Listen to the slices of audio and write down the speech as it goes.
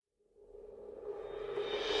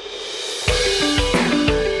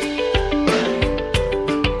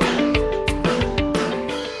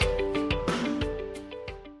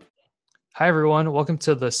Hi, everyone. Welcome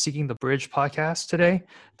to the Seeking the Bridge podcast today.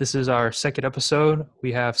 This is our second episode.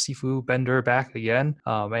 We have Sifu Bender back again,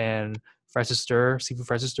 and Sifu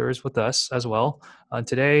Francis Durr is with us as well.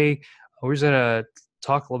 Today, we're just going to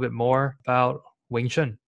talk a little bit more about Wing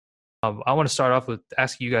Chun. I want to start off with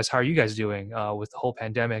asking you guys, how are you guys doing with the whole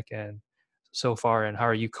pandemic and so far, and how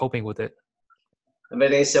are you coping with it?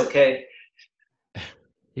 Everything's okay.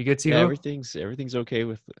 You good, Sifu? Yeah, everything's okay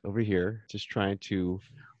with over here. Just trying to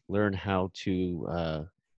learn how to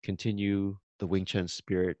continue the Wing Chun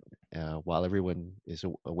spirit while everyone is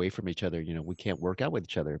away from each other. You know, we can't work out with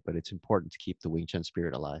each other, but it's important to keep the Wing Chun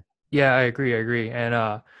spirit alive. Yeah, I agree.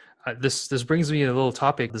 And this brings me to a little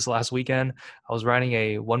topic. This last weekend, I was riding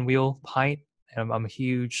a one-wheel pint, and I'm a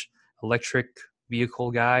huge electric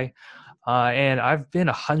vehicle guy. And I've been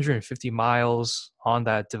 150 miles on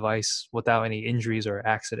that device without any injuries or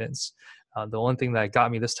accidents. The only thing that got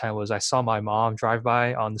me this time was I saw my mom drive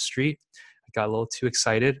by on the street. I got a little too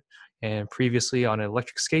excited. And previously on an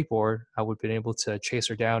electric skateboard, I would have been able to chase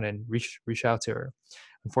her down and reach out to her.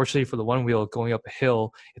 Unfortunately, for the one wheel going up a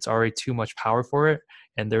hill, it's already too much power for it.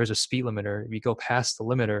 And there is a speed limiter. If you go past the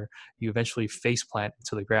limiter, you eventually face plant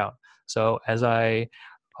into the ground. So as I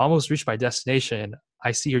almost reached my destination,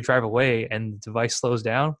 I see her drive away and the device slows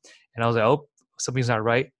down. And I was like, oh, something's not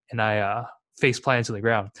right. And I face planted to the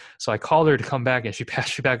ground. So I called her to come back, and she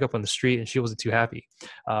passed me back up on the street, and she wasn't too happy,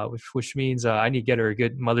 which means I need to get her a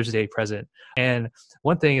good Mother's Day present. And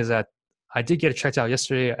one thing is that I did get it checked out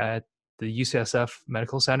yesterday at the UCSF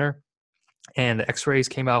Medical Center, and the x-rays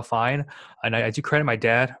came out fine. And I do credit my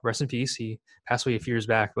dad, rest in peace. He passed away a few years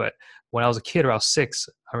back. But when I was a kid, around 6,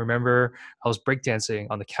 I remember I was breakdancing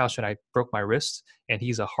on the couch and I broke my wrist. And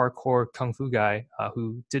he's a hardcore kung fu guy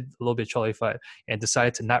who did a little bit of Chow Fut and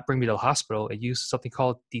decided to not bring me to the hospital and use something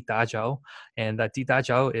called Di Da Jiao. And that Di Da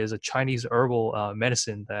Jiao is a Chinese herbal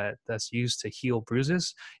medicine that's used to heal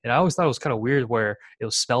bruises. And I always thought it was kind of weird where it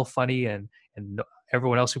would smell funny, and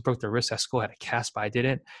everyone else who broke their wrist at school had a cast, but I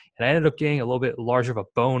didn't. And I ended up getting a little bit larger of a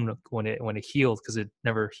bone when it healed, because it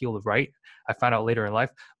never healed right. I found out later in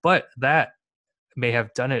life. But that may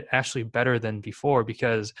have done it actually better than before,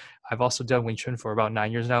 because I've also done Wing Chun for about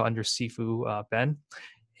 9 years now under Sifu Ben.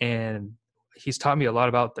 And he's taught me a lot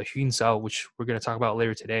about the Hyun Sao, which we're going to talk about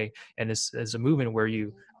later today. And it's a movement where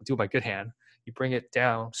I'll do it by good hand. You bring it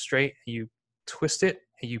down straight, and you twist it,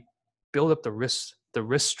 and you build up the wrist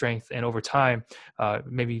strength, and over time,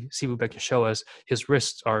 maybe Sifu Ben can show us, his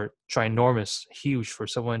wrists are ginormous, huge for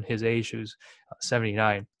someone his age who's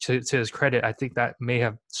 79. To his credit, I think that may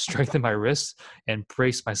have strengthened my wrists and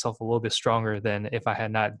braced myself a little bit stronger than if I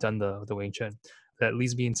had not done the Wing Chun. That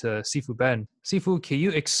leads me into Sifu Ben. Sifu, can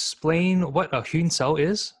you explain what a Hyun Sao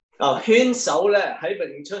is? 圈手咧喺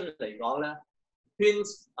詠春嚟講咧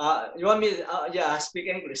，you want me? Yeah, I speak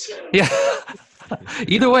English. Yeah.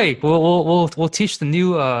 Either way, we'll teach the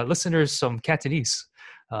new listeners some Cantonese.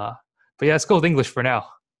 But yeah, let's go with English for now.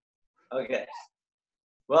 Okay.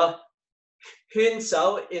 Well, 圈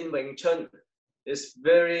手 in Wing Chun is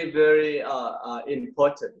very, very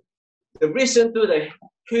important. The reason to the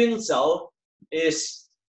圈手 is,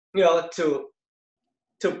 to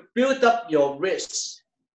build up your wrist,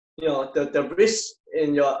 the wrist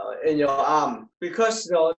in your arm,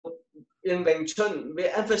 because in Wing Chun we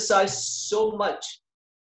emphasize so much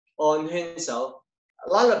on Hyun Sao. A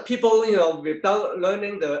lot of people, without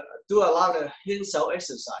learning do a lot of Hyun Sao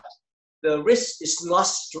exercise, the wrist is not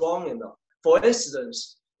strong enough. For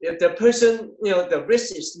instance, if the person, the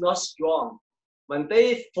wrist is not strong, when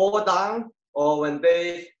they fall down or when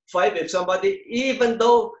they fight with somebody, even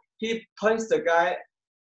though he punches the guy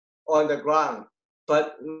on the ground,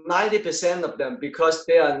 but 90% of them, because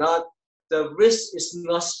the wrist is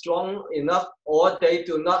not strong enough, or they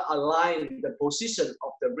do not align the position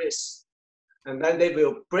of the wrist, and then they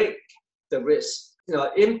will break the wrist.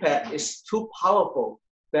 Impact is too powerful,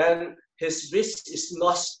 then his wrist is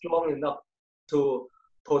not strong enough to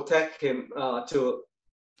protect him, to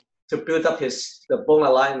build up the bone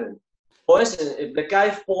alignment. For instance, if the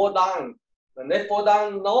guy fall down, when they fall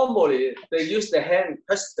down, normally they use the hand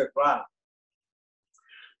touch the ground.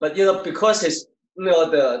 But because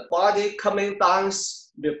the body coming down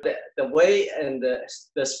with the weight and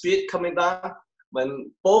the speed coming down,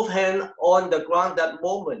 when both hands on the ground that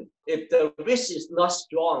moment, if the wrist is not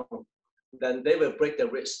strong, then they will break the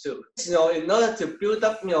wrist too. In order to build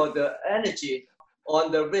up the energy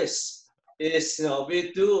on the wrist,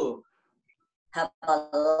 we do have a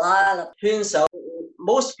lot of Hyun Sao.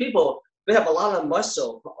 Most people, they have a lot of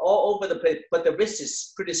muscle all over the place, but the wrist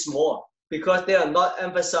is pretty small because they are not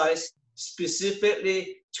emphasized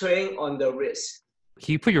specifically train on the wrist.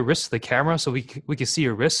 can you put your wrist to the camera so we can see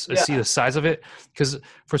your wrist and Yeah. see the size of it? Because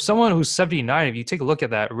for someone who's 79, if you take a look at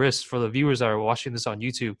that wrist, for the viewers that are watching this on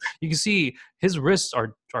YouTube, you can see his wrists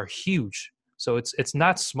are huge. So it's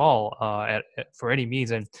not small for any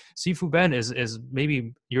means. And Sifu Ben is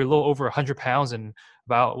maybe you're a little over 100 pounds and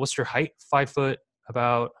about, what's your height? 5 foot,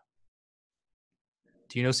 about.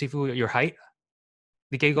 Do you know, Sifu, your height?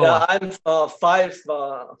 Yeah, I'm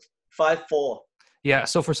 5'4". Yeah,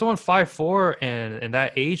 so for someone 5'4" and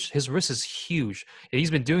that age, his wrist is huge. And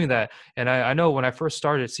he's been doing that. And I know when I first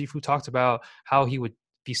started, Sifu talked about how he would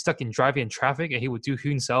be stuck in driving in traffic and he would do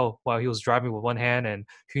Hyun Seo while he was driving with one hand and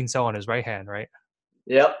Hyun Seo on his right hand, right?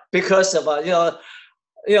 Yeah, because of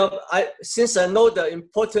since I know the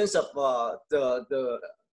importance of the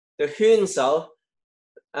Hyun Seo,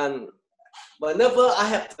 and whenever I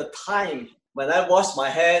have the time, when I wash my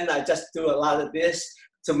hand, I just do a lot of this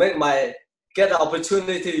to get the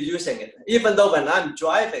opportunity using it. Even though when I'm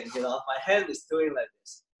driving, my hand is doing like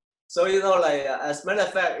this. So, as a matter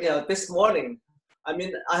of fact, this morning,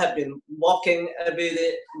 I have been walking every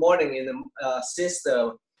morning since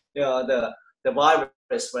the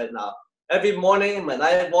virus right now. Every morning when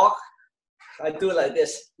I walk, I do like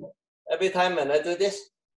this. Every time when I do this,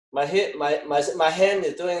 my hand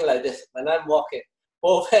is doing like this when I'm walking,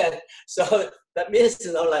 both hands. So that means,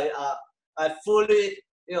 I fully,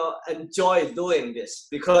 enjoy doing this,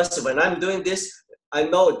 because when I'm doing this, I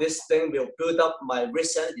know this thing will build up my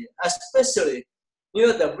wrist energy, especially,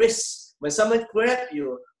 the wrist. When someone grab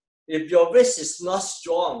you, if your wrist is not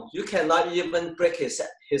strong, you cannot even break his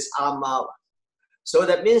arm out. So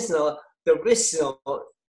that means, the wrist,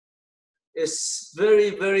 is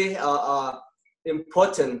very, very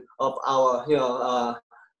important of our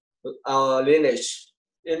lineage.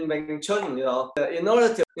 In Wing Chun, in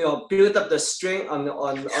order to build up the strength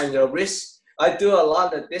on your wrist, I do a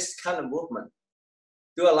lot of this kind of movement.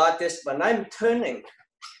 Do a lot of this when I'm turning.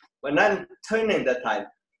 When I'm turning that time,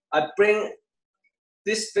 I bring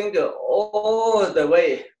this finger all the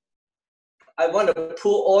way. I want to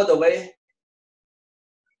pull all the way,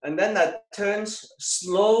 and then I turn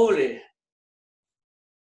slowly,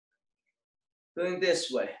 doing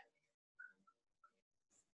this way,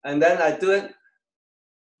 and then I do it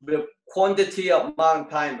with quantity of amount of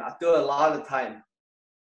time. I do a lot of time.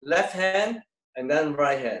 Left hand and then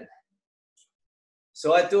right hand.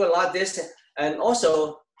 So I do a lot of this, and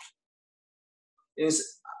also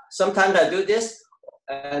sometimes I do this,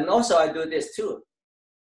 and also I do this too.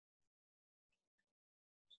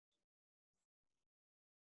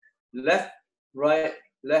 Left, right,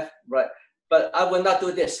 left, right. But I will not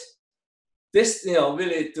do this. This,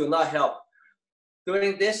 really do not help.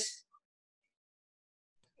 Doing this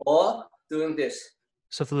or doing this.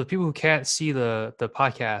 So for the people who can't see the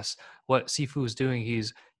podcast, what Sifu is doing,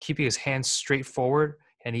 he's keeping his hands straight forward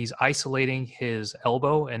and he's isolating his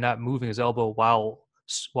elbow and not moving his elbow while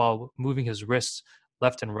moving his wrists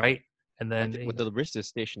left and right. And then the wrist is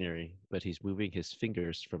stationary, but he's moving his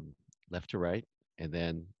fingers from left to right and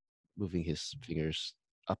then moving his fingers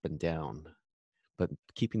up and down, but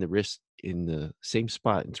keeping the wrist in the same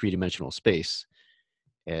spot in three-dimensional space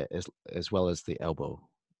as well as the elbow,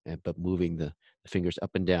 but moving the fingers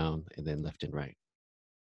up and down and then left and right.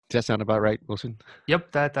 Does that sound about right, Wilson?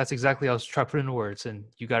 Yep, that's exactly. I was trying to put into words, and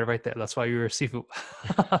you got it right there. That's why you're a Sifu.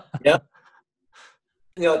 Yeah.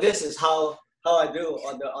 This is how I do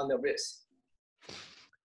on the wrist.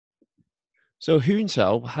 So Hyun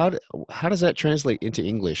Seo, how does that translate into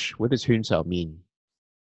English? What does Hyun Seo mean?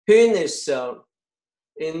 Hyun is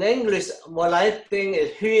in English. What I think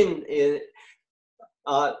is Hyun is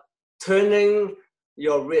turning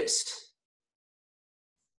your wrist.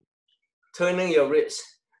 Turning your wrist,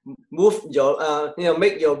 move your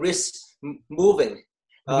make your wrist moving.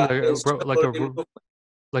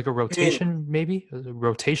 Like a rotation, maybe a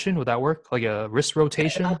rotation. Would that work? Like a wrist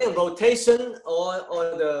rotation? I think rotation or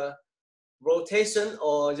the rotation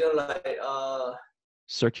or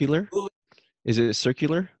circular. Is it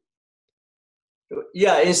circular?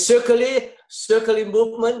 Yeah, in circular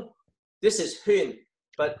movement, this is Hyun,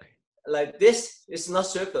 but like this is not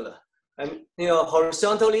circular. And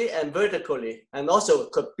horizontally and vertically, and also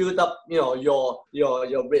could build up your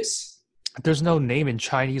wrist. There's no name in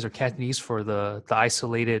Chinese or Cantonese for the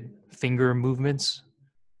isolated finger movements,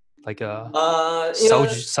 like a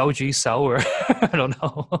Saoji Sao, or I don't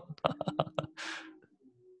know.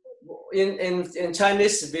 In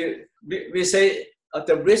Chinese, we say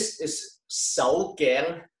the wrist is 手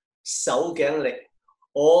頸力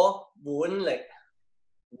or 腕力.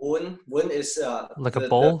 腕 is like a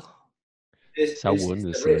bowl. Is like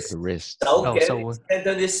the wrist.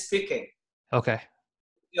 Cantonese speaking. Okay.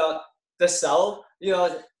 The Sao you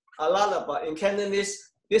know, a lot of in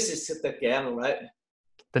Cantonese, this is the gang, right?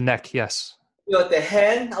 The neck, yes. You know, the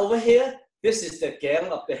hand over here, this is the gang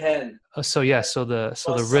of the hand. So yeah, so the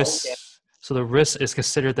wrist, so the wrist is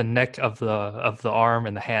considered the neck of the arm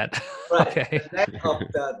and the hand. Right. Okay. The neck of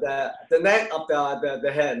the neck of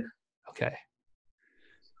the hand. Okay.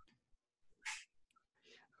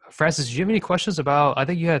 Francis, do you have any questions about? I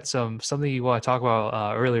think you had something you want to talk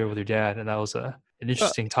about earlier with your dad, and that was an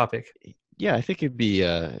interesting topic. Yeah, I think it'd be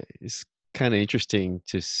it's kind of interesting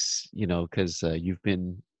to because you've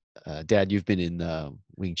been Dad, you've been in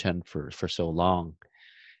Wing Chun for so long,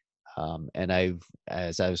 and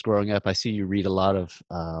as I was growing up, I see you read a lot of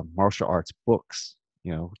martial arts books.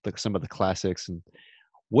 Like some of the classics, and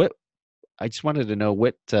I just wanted to know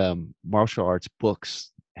what martial arts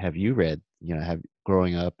books have you read? Have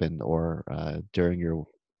growing up or during your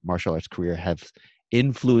martial arts career have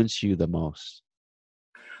influenced you the most?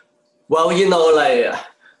 Well, like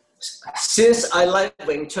since I like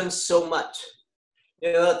Wing Chun so much,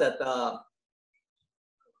 that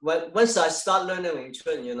once I start learning Wing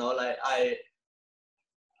Chun, like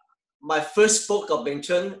my first book of Wing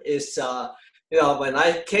Chun is when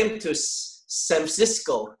I came to San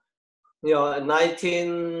Francisco, in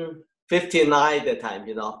 1959 that time,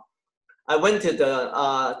 I went to the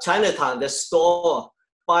Chinatown, the store,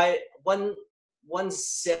 buy one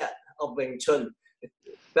set of Wing Chun.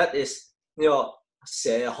 That is,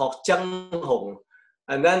 蛇學爭雄.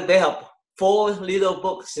 And then they have 4 little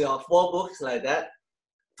books, 4 books like that,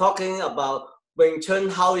 talking about Wing Chun,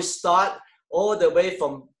 how it started, all the way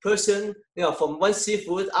from person, from one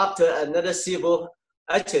sifu after another sifu.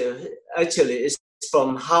 Actually, it's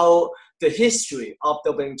from how the history of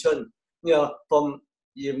the Wing Chun, from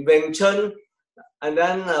Wing Chun, and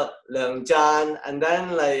then Liang Zhan, and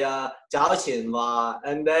then like Zhao Qianhua,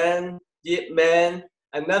 and then Yip Man,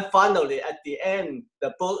 and then finally at the end,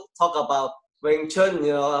 the book talk about Wing Chun.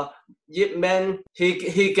 Yip Man,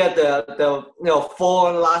 he get the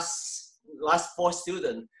 4 last 4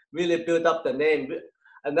 students, really build up the name,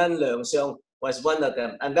 and then Liang Xiong was one of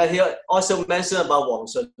them, and then he also mentioned about Wang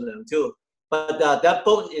Sun Liang too. But that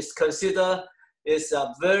book is considered is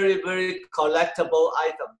a very, very collectible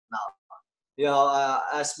item now.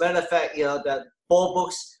 As a matter of fact, that 4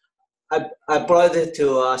 books, I brought it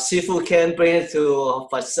to Sifu Ken, bring it to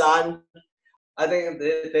Fasan. I think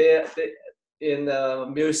they in a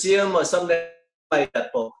museum or something like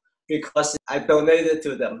that book, because I donated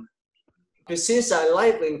to them. But since I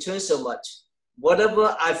like Wing Chun so much,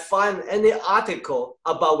 whatever I find any article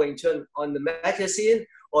about Wing Chun on the magazine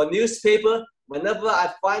or newspaper, whenever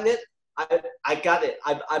I find it, I got it.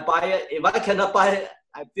 I buy it. If I cannot buy it,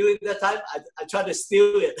 during that time, I try to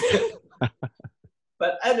steal it.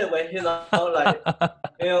 But anyway,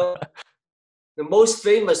 the most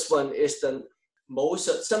famous one is the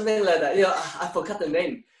most something like that. I forgot the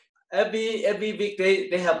name. Every week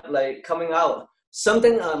they have like coming out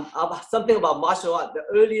something about martial art. The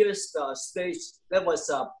earliest stage that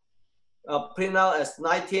was printed out as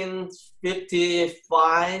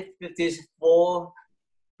 1955, 54,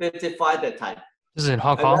 55 that time. This is in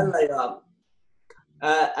Hong Kong. Then,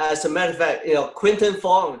 as a matter of fact, Quentin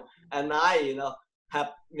Fong and I, have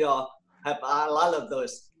a lot of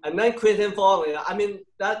those. And then Quentin Fong,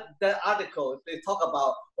 that article, they talk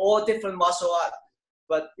about all different martial art.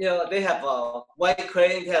 But they have White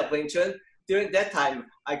Crane, they have Wing Chun. During that time,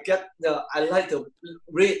 I like to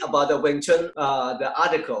read about the Wing Chun, the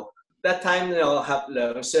article. That time, have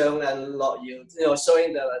Liang Xiong and Lo Yu,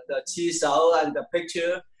 showing the Qi Shao and the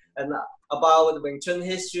picture and about Wing Chun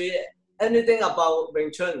history, anything about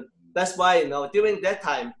Wing Chun. That's why, during that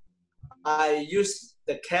time, I used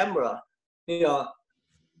the camera,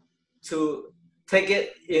 to take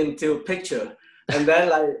it into picture, and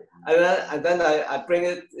then I bring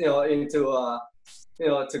it, into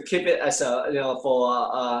to keep it as a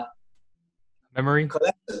for memory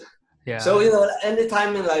collection. Yeah. So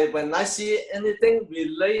anytime when I see anything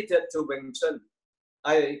related to Wing Chun,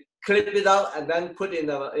 I clip it out and then put in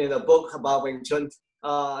a book about Wing Chun.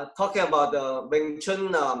 Talking about the Wing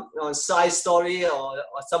Chun side story or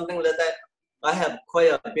something like that, I have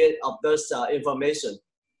quite a bit of those information.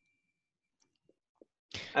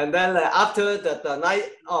 And then after the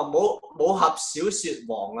night, Mo Hap Xiu Xue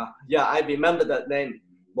Wang. Yeah, I remember that name,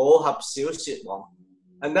 Mo Hap Xiu Xue Wang.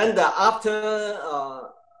 And then after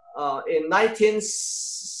in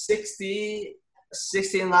 1960,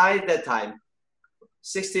 69 that time,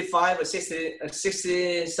 65 or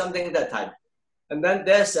 60 something that time. And then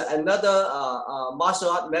there's another martial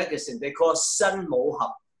art magazine they call Sun Mo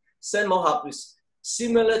Hap. Sun Mo Hap is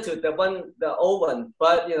similar to the old one,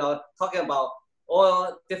 but talking about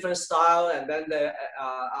all different style, and then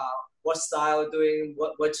what style doing,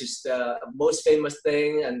 what is the most famous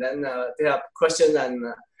thing, and then they have question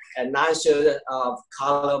and answer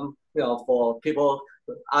column, for people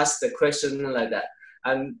to ask the question like that.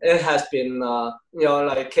 And it has been,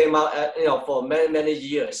 like came out, for many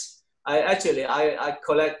years. I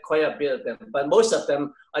collect quite a bit of them, but most of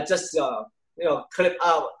them I just clip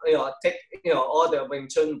out, take all the Wing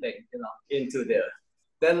Chun thing, into there.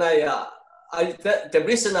 Then the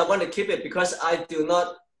reason I want to keep it because I do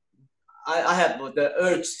not, I have the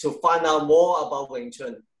urge to find out more about Wing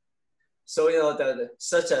Chun. So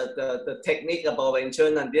the technique about Wing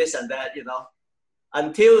Chun and this and that,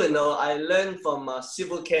 until I learned from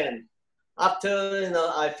Sifu Ken. After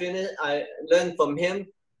I learned from him.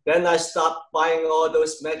 Then I stopped buying all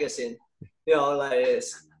those magazines. That's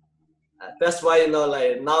why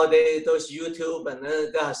like nowadays those YouTube and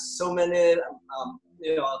there are so many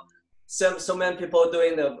so many people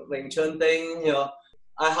doing the Wing Chun thing.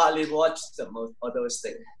 I hardly watch all those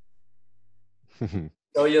things.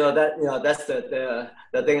 So that's the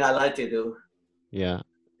thing I like to do. Yeah.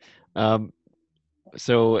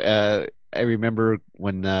 So I remember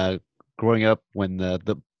when growing up, when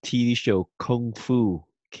the TV show Kung Fu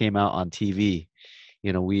came out on TV,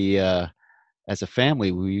 we as a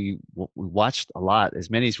family we watched a lot, as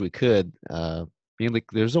many as we could. Being like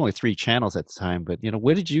there's only 3 channels at the time, but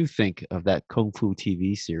what did you think of that Kung Fu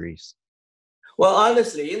TV series? Well,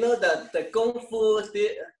 honestly, the Kung Fu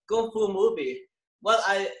movie. What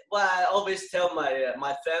I always tell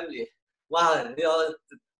my family, wow,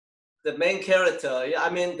 the main character. I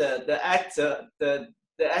mean the actor, the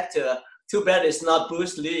actor. Too bad it's not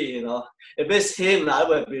Bruce Lee. If it's him, I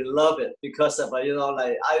would be love it because of like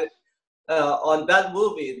I on that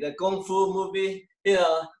movie, the Kung Fu movie.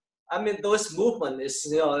 I mean those movement is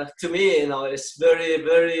to me it's very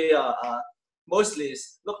very mostly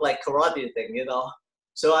look like karate thing.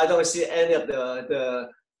 So I don't see any of the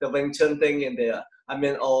Wing Chun thing in there. I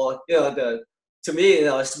mean, or to me,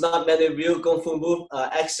 it's not many real kung fu move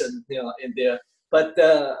action, in there. But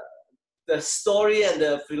the story and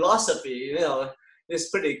the philosophy, is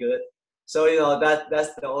pretty good. So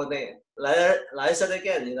that's the whole thing. Like I said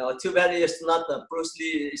again, too bad it's not the Bruce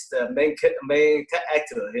Lee is the main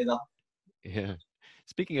actor. Yeah.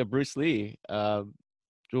 Speaking of Bruce Lee, so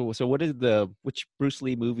which Bruce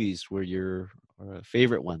Lee movies were your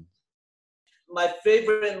favorite one? My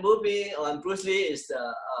favorite movie on Bruce Lee is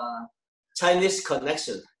the Chinese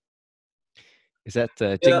Connection. Is that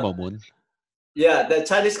Jing Mo Mun? Yeah, the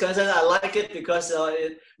Chinese Connection. I like it because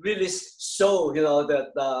it really shows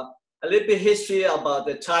a little bit history about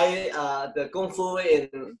the Kung Fu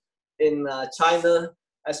in China,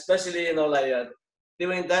 especially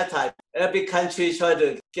during that time. Every country tried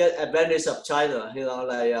to get advantage of China.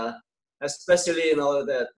 Especially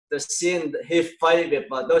the scene he fight with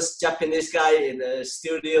those Japanese guy in the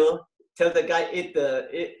studio. Tell the guy eat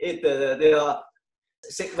the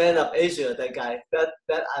sick man of Asia. That guy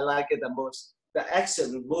that I like it the most. The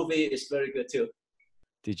action movie is very good too.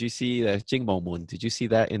 Did you see Jing Mo Mun? Did you see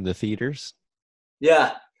that in the theaters?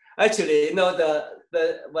 Yeah, actually,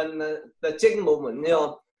 when the Jing Mo Mun,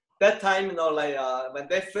 that time, when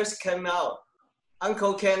they first came out,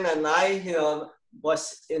 Uncle Ken and I,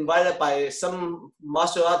 was invited by some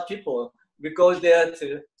martial art people. We go there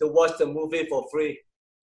to watch the movie for free,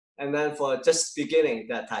 and then for just beginning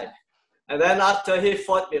that time, and then after he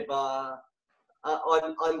fought with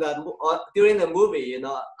during the movie,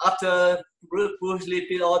 after Bruce Lee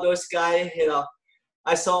beat all those guys,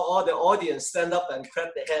 I saw all the audience stand up and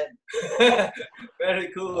clap their hand.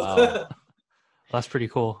 Very cool. Wow. That's pretty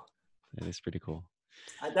cool. That is pretty cool.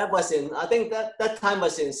 That was I think that time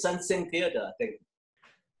was in Sun Sing Theater, I think.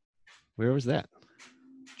 Where was that?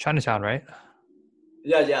 Chinatown, right?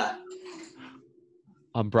 Yeah.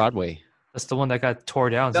 On Broadway. That's the one that got tore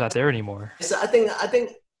down. It's not there anymore. So I think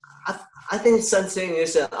Sun Sing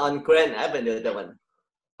is on Grand Avenue, that one.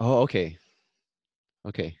 Oh, okay.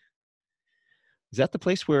 Okay. Is that the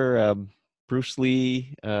place where Bruce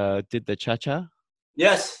Lee did the cha-cha?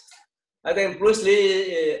 Yes. I think Bruce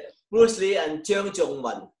Lee and Jiang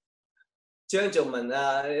Zhongwen. Jiang Zhongwen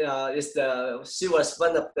she was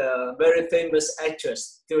one of the very famous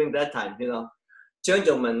actress during that time. Jiang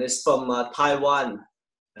Zhongwen is from Taiwan,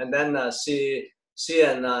 and then she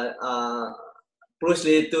and Bruce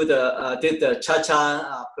Lee did the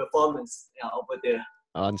cha-cha performance over there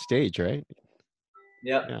on stage, right?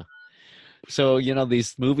 Yep. Yeah. So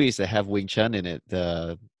these movies that have Wing Chun in it,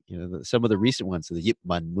 some of the recent ones, the Yip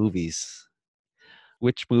Man movies.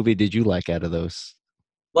 Which movie did you like out of those?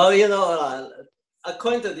 Well,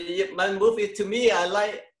 according to the Yip Man movie, to me, I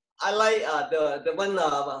I like the one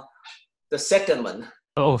the second one.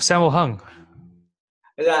 Oh, Sammo Hung.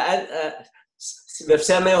 Yeah, and with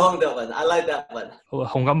Samuel Hong that one. I like that one. Oh,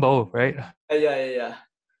 Hong Gumbo, right? Yeah.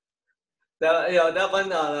 That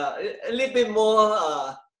one a little bit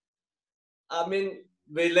more. I mean,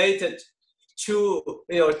 related to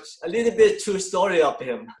a little bit true story of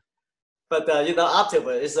him. But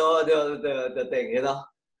afterwards, it's all the thing.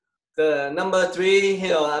 The number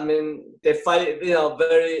three. I mean, they fight.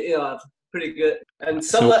 Very. Pretty good. And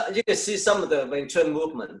some you can see some of the Wing Chun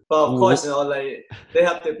movement, but of course, like they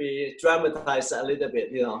have to be dramatized a little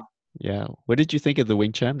bit. Yeah. What did you think of the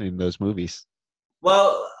Wing Chun in those movies?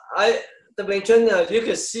 Well, the Wing Chun, you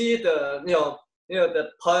can see the the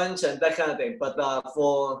punch and that kind of thing, but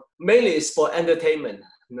for mainly it's for entertainment.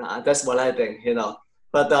 That's what I think.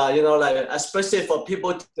 But like especially for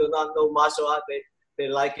people who do not know martial art, they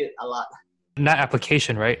like it a lot. Not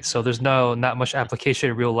application, right? So there's not much application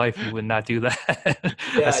in real life. You would not do that.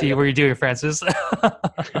 Yeah, I see what you're doing, Francis.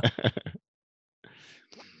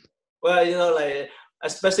 Well, like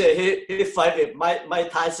especially he fight with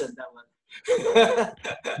Mike Tyson that one.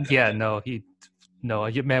 Yeah, no,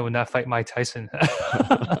 a man would not fight Mike Tyson.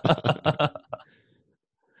 That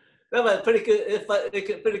was pretty good.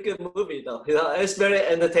 Pretty good movie though. It's very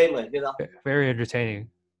entertainment. Very entertaining.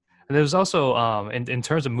 And there's also, in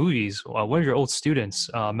terms of movies, one of your old students,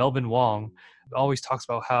 Melvin Wong, always talks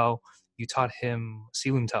about how you taught him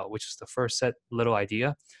Selim Tao, which is the first set little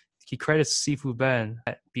idea. He credits Sifu Ben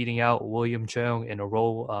at beating out William Cheung in a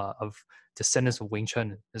role of Descendants of Wing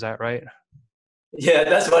Chun. Is that right? Yeah,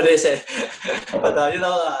 that's what they say. But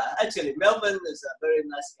actually, Melvin is a very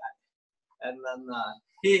nice guy, and then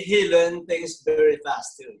he learned things very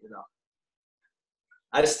fast too.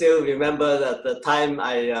 I still remember that the time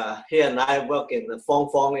he and I worked in the Fong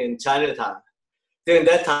Fong in Chinatown. During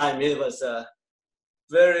that time, he was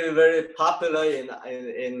very, very popular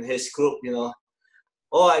in his group.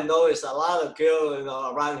 All I know is a lot of girls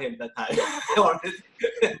around him that time.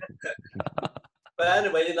 But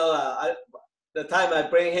anyway, the time I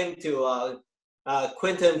bring him to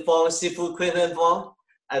Quinton Fong, Sifu Quinton Fong,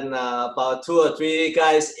 and about 2 or 3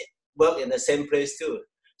 guys work in the same place too.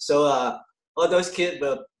 So all those kids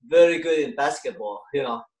were very good in basketball,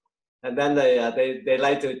 and then they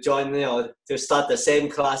like to join, to start the same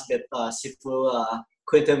class with Sifu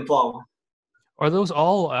Quinton Fong. Are those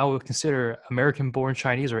all I would consider American-born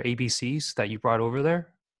Chinese or ABCs that you brought over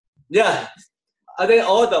there? Yeah, I think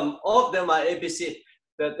all of them are ABC.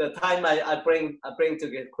 The time I bring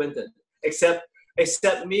to Quinton, except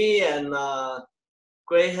me and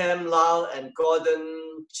Graham Lau and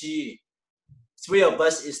Gordon G. 3 of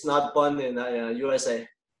us is not born in USA.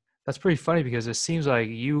 That's pretty funny because it seems like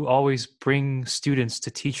you always bring students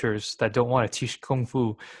to teachers that don't want to teach Kung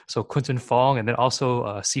Fu. So Quinton Fong and then also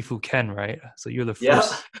Sifu Ken, right? So you're the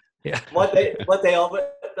first. Yeah. What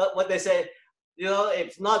they say,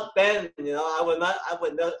 if not Ben, I will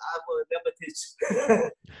never teach.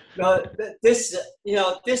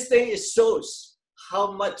 This thing shows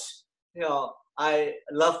how much I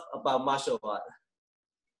love about martial art,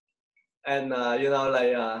 and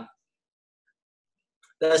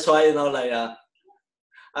that's why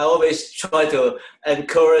I always try to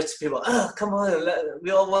encourage people. Come on,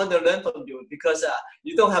 we all want to learn from you because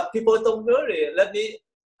you don't have people. Don't worry. Let me.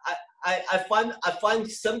 I find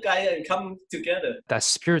some guy and come together. That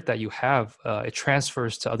spirit that you have, it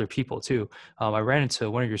transfers to other people too. I ran into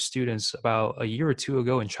one of your students about a year or 2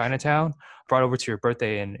 ago in Chinatown. Brought over to your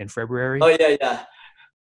birthday in February. Oh yeah.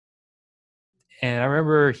 And I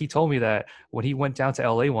remember he told me that when he went down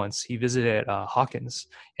to LA once, he visited Hawkins,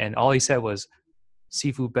 and all he said was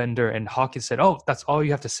Sifu Bender, and Hawkins said, "Oh, that's all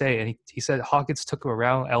you have to say." And he said Hawkins took him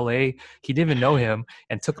around LA. He didn't even know him,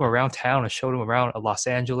 and took him around town and showed him around Los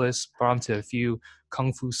Angeles, brought him to a few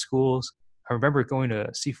kung fu schools. I remember going to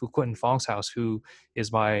Sifu Quinton Fong's house, who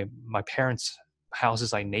is my parents'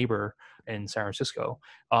 house's like neighbor in San Francisco.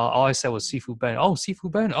 All I said was Sifu Ben. Oh,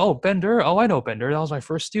 Sifu Ben. Oh, Bender. Oh, I know Bender. That was my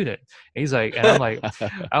first student. And he's like, and I'm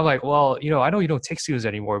like, well, I know you don't take students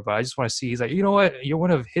anymore, but I just want to see. He's like, you know what? You're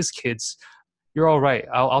one of his kids. You're all right.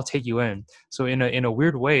 I'll take you in. So in a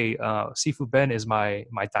weird way, Sifu Ben is my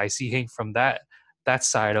Dai Si Hing from that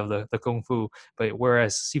side of the Kung Fu. But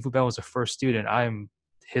whereas Sifu Ben was the first student, I'm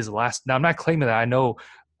his last. Now I'm not claiming that I know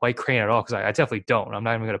White Crane at all, because I definitely don't. I'm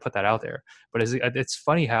not even going to put that out there. But it's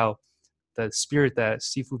funny how the spirit that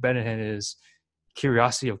Sifu Ben in is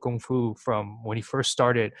curiosity of Kung Fu from when he first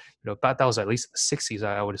started, that was at least the 60s,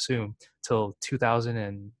 I would assume, till 2000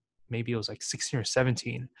 and maybe it was like 16 or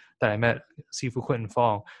 17 that I met Sifu Quinton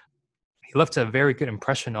Fong. He left a very good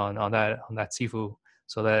impression on that Sifu,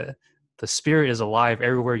 so that the spirit is alive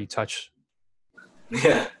everywhere you touch.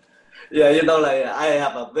 Yeah, yeah. You know, like I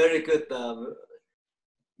have a very good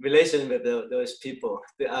relation with those people.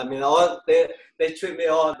 I mean, all they treat me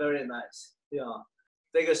all very nice. You know,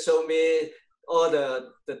 they can show me all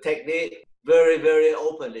the technique very very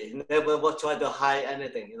openly. Never will try to hide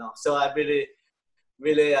anything. You know, so I really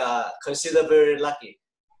really consider very lucky.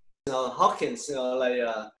 You know, Hawkins. You know, like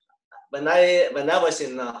when I was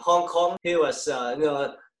in Hong Kong, he was you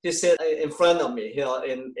know, he sat in front of me. You know,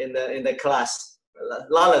 in the class.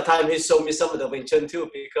 A lot of time he showed me some of the Wing Chun too,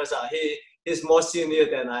 because he's more senior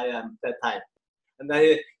than I am that time. And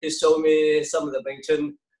then he showed me some of the Wing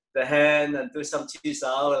Chun, the hand, and do some chi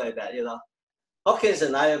sao like that, you know. Hawkins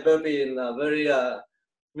and I have been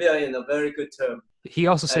we are in a very good term. He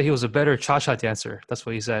also said he was a better cha-cha dancer. That's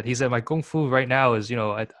what he said. He said, my kung fu right now is, you know,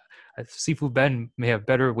 Sifu Ben may have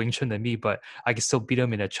better Wing Chun than me, but I can still beat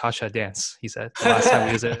him in a cha-cha dance. He said the last time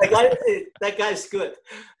we was that guy is good.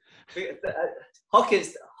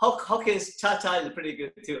 Hawkins cha-cha is pretty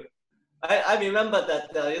good too. I remember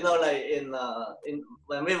that you know, like in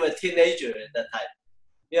when we were teenagers at that time,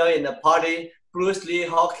 you know, in the party, Bruce Lee,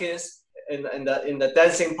 Hawkins, in the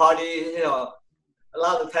dancing party, you know, a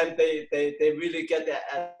lot of time they really get their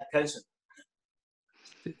attention.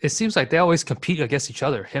 It seems like they always compete against each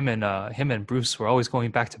other. Him and Bruce were always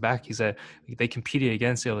going back to back. He said they competed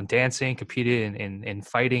against, you know, in dancing, competed in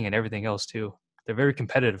fighting and everything else too. They're very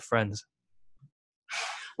competitive friends.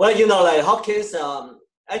 Well, you know, like Hawkins,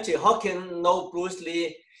 actually Hawkins know Bruce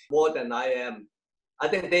Lee more than I am. I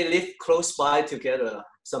think they live close by together,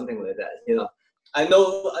 something like that. You know, I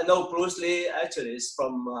know Bruce Lee actually is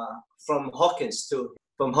from Hawkins too,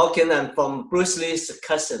 from Hawkins and from Bruce Lee's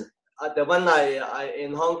cousin. The one I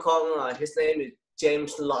in Hong Kong, his name is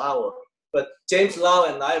James Lau. But James Lau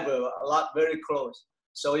and I were very close.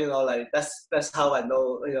 So, you know, like that's how I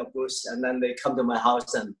know, you know, Bruce. And then they come to my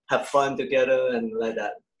house and have fun together and like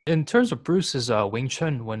that. In terms of Bruce's Wing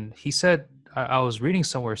Chun, when he said, I was reading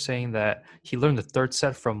somewhere saying that he learned the third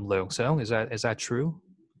set from Leung Seong. Is that true?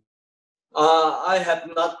 I have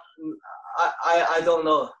not. I don't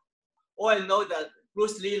know. All I know that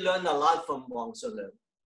Bruce Lee learned a lot from Wang Sun Leung.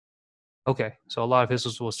 Okay, so a lot of his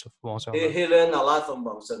was Wang Sun Leung. He learned a lot from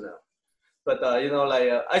Wang Sun Leung. But you know, like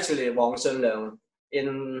actually Wang Sun Leung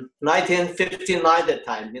in 1959 that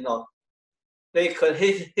time, you know,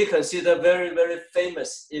 he considered very very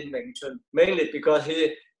famous in Wing Chun, mainly because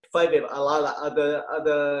he fight with a lot of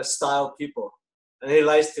other style people, and he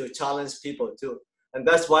likes to challenge people too. And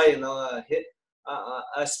that's why, you know,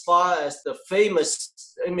 as far as the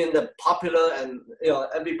famous, I mean the popular, and you know,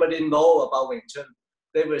 everybody know about Wing Chun,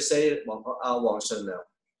 they will say Wang Sun Leung.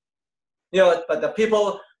 You know, but the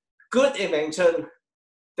people good in Wing Chun,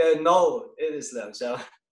 they know it is Leung Seong.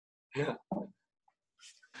 Yeah.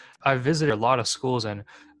 I visited a lot of schools, and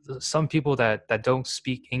some people that don't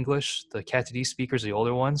speak English, the Cantonese speakers, the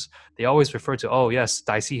older ones, they always refer to, oh yes,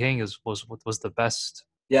 Dai Si Heng was the best.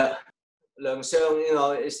 Yeah, Leung Seong, you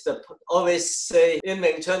know, is always say in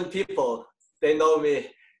Wing Chun people, they know me.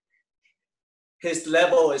 His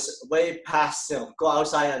level is way past, you know, go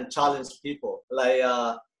outside and challenge people like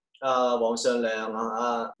Wang Sun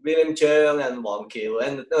Leung, William Cheung, and Wang Kiu,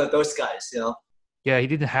 and those guys, you know. Yeah, he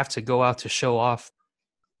didn't have to go out to show off.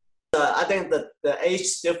 I think that the age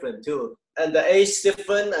is different too, and the age is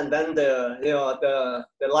different, and then the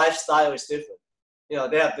lifestyle is different. You know,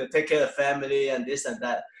 they have to take care of family and this and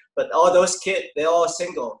that. But all those kids, they're all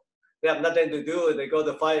single. They have nothing to do. They go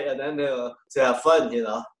to fight and then to have fun. You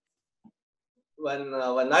know,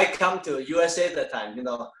 when I come to USA at the time, you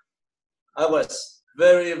know, I was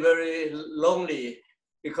very very lonely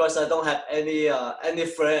because I don't have any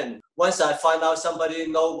friend. Once I find out somebody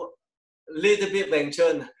know little bit Wing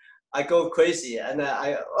Chun, I go crazy, and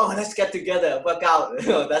let's get together, work out. You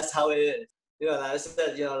know, that's how it is. You know, like I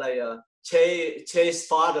said, you know, like Che's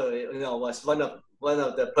father, you know, was one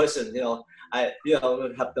of the person. You know, I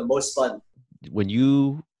have the most fun. When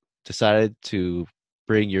you decided to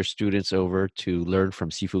bring your students over to learn from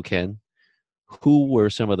Sifu Ken, who were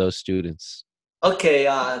some of those students? Okay,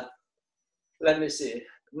 let me see.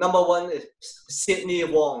 Number one is Sidney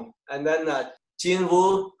Wong, and then Jin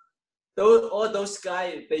Wu. All those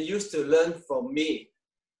guys, they used to learn from me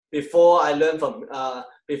before I learned from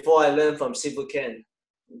Sifu Ken.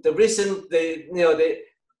 The reason they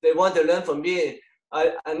want to learn from me,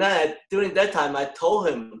 during that time I told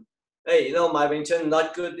him, hey, you know, my Wing Chun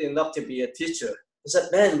not good enough to be a teacher. He said,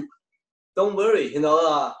 man, don't worry, you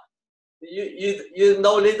know, you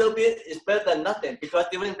know a little bit is better than nothing, because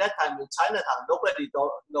during that time in Chinatown nobody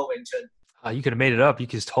don't know Wing Chun. You could have made it up. You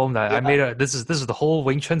could just told them that I made a this is the whole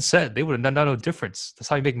Wing Chun set. They would have done no difference. That's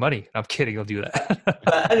how you make money. I'm kidding. I'll do that.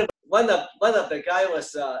 But anyway, one of the guy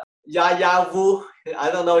was Ya Wu. I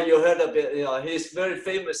don't know you heard of it. You know, he's very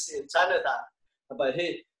famous in Chinatown. But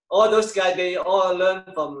all those guys, they all learn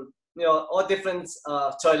from all different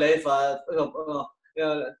toilet.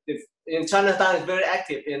 In Chinatown, is very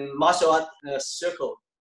active in martial art circle.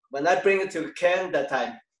 When I bring it to Ken that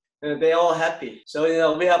time, they all happy.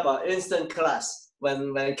 So we have an instant class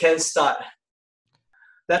when Ken start.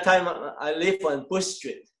 That time I live on Bush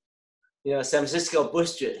Street, San Francisco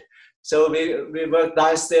Bush Street. So we work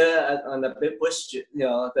downstairs on the Bush Street,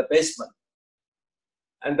 the basement.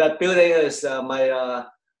 And that building is my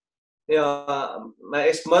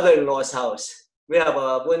ex-mother-in-law's house. We have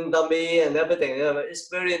a wind dummy and everything. It's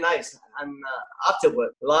very nice. And afterward,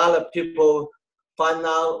 a lot of people find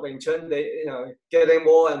out Wing Chun. They getting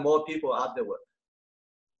more and more people afterward.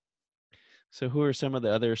 So who are some of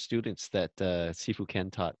the other students that Sifu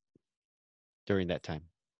Ken taught during that time?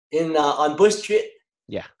 On Bush Street?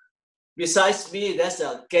 Yeah. Besides me, there's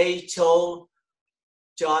Gay Cho,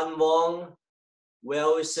 John Wong,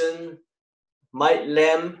 Wilson, Mike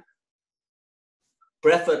Lam,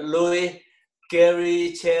 Bradford Louis,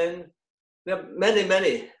 Gary Chen. There are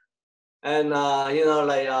many. And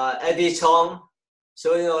Eddie Chong.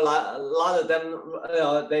 So a lot of them,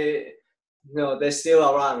 they're still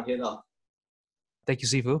around. Thank you,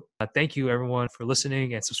 Sifu. Thank you, everyone, for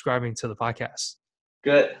listening and subscribing to the podcast.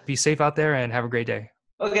 Good. Be safe out there and have a great day.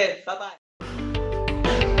 Okay, bye-bye.